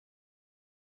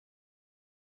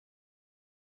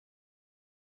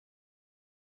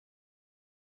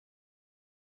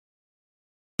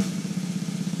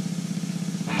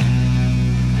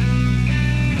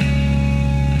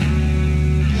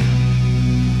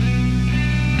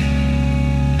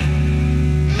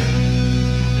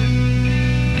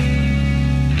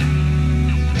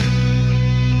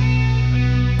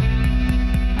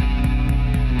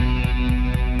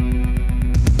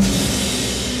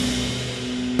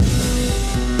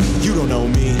don't know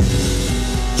me.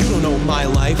 You don't know my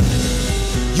life.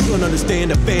 You don't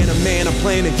understand a fan, a man, a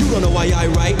plan, and you don't know why I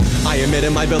write. I admit it,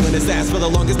 my villainous ass for the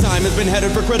longest time has been headed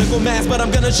for critical mass, but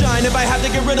I'm gonna shine if I have to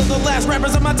get rid of the last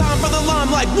rappers of my time for the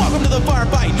limelight. Welcome to the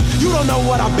firefight. You don't know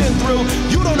what I've been through.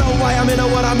 You don't know why I'm into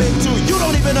what I'm into. You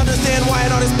don't even understand why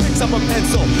an artist picks up a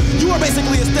pencil. You are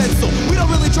basically a stencil. We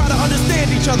don't really try to understand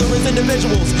each other as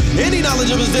individuals. Any knowledge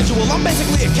of residual, I'm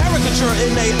basically a caricature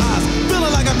in they eyes.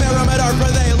 Feeling like a pyramid art for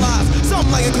they lies.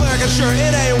 Something like a caricature,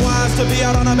 it ain't wise to be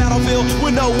out on a battlefield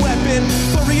with no weapon.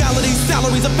 But reality,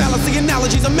 salaries, a fallacy,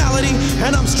 analogies, a malady.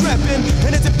 And I'm strapping,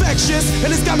 and it's infectious,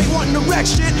 and it's got me wanting to wreck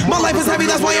shit. My life is heavy,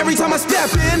 that's why every time I step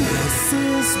in, this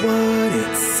is what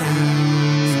it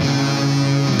sounds like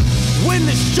when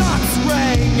the shots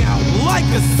rang out like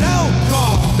a cell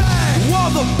call. Bang!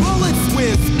 While the bullets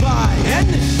whiz by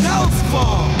and the shells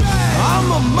fall. Bang!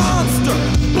 I'm a monster,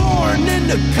 born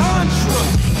in the Contra.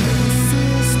 This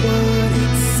is what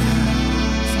it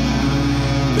sounds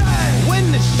like when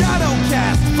the shadow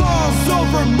cast falls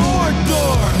over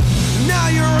Mordor. Now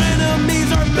your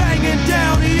enemies are banging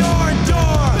down your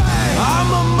door. Bang! I'm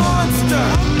a monster.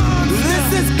 This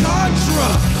is Contra.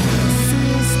 This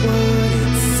is what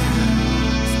it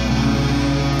sounds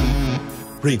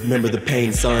like. Remember the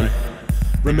pain, son.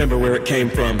 Remember where it came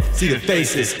from. See the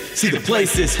faces, see the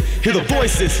places, hear the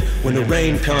voices when the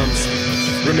rain comes.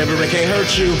 Remember it can't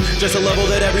hurt you, just a level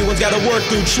that everyone's gotta work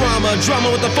through. Trauma,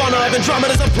 drama with the fun of having drama.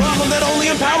 There's a problem that only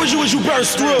empowers you as you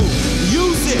burst through.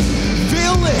 Use it,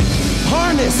 feel it,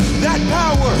 harness that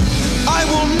power. I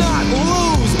will not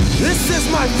lose, this is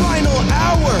my final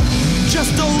hour.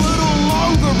 Just a little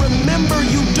longer, remember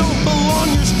you don't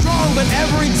belong. You're strong, but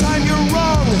every time you're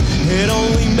wrong, it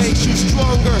only makes you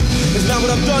stronger. It's not what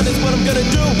I've done, it's what I'm gonna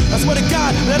do. I swear to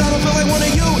God that I don't feel like one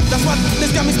of you. That's why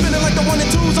this got me spinning like the 1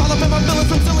 and 2s. All up in my feelings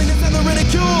from silliness and the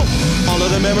ridicule. All of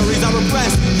the memories I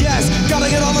repressed, yes, gotta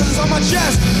get all of this on my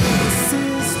chest.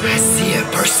 I see a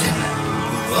person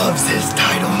who loves his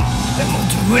title and will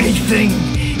do anything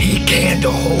he can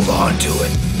to hold on to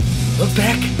it. Look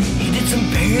back, he did some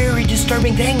very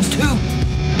disturbing things too.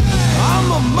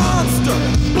 I'm a monster,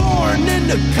 born in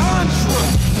the Contra.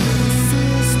 This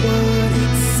is what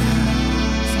it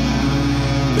sounds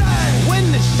like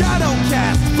when the shadow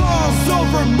cast falls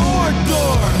over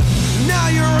Mordor. Now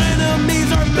your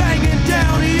enemies are banging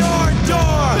down your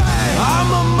door.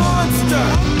 I'm a monster.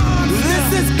 This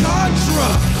is Contra.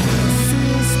 This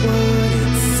is what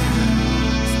it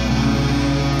sounds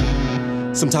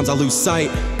like. Sometimes I lose sight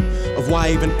of why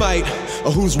I even fight,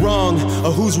 or who's wrong,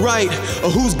 or who's right, or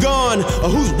who's gone, or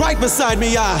who's right beside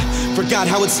me. I forgot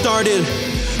how it started,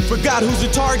 forgot who's the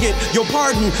target. Your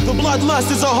pardon, the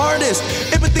bloodlust is the hardest.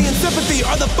 Empathy and sympathy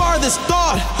are the farthest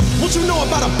thought. What you know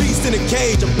about a beast in a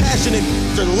cage, a passionate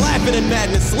they're laughing in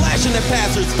madness, slashing at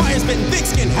passers, fire spitting thick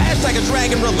skin, hashtag a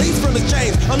dragon released from his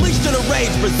chains, unleashed in a rage,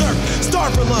 berserk,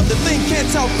 starved for love. The thing can't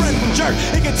tell friend from jerk,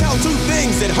 it can tell two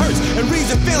things, it hurts and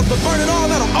reason fails, but burn it all,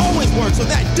 that'll always work. So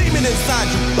that demon inside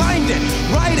you, bind it,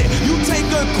 write it, you take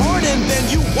a chord and then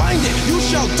you wind it. You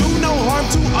shall do no harm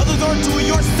to others or to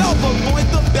yourself, avoid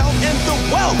the belt and the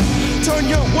wealth, turn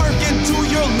your work into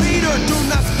your leader. Do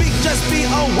not speak, just be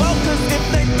a well, cause if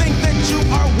they think that you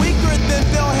are weaker, then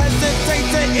they'll hesitate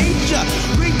to eat ya.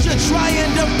 Reach ya, try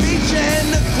and defeat ya, and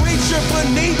the creature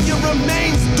beneath you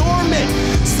remains dormant,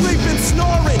 sleeping,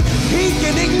 snoring. He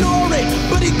can ignore it,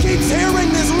 but he keeps hearing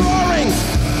this roaring.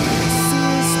 This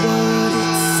is what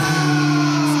it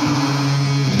sounds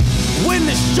like when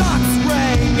the shots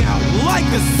rang out like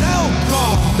a cell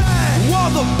call. Bang!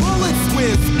 While the bullets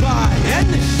whiz by and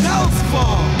the shells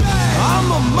fall. Bang! I'm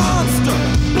a monster,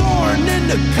 born in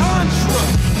the Contra.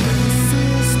 This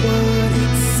is what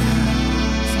it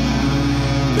sounds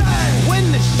like. Bang! When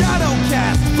the shadow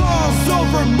cast falls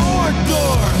over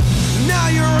Mordor. Now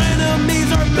your enemies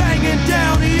are banging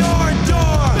down your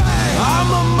door. Bang! I'm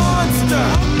a monster.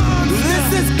 This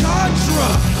is Contra.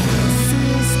 This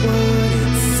is what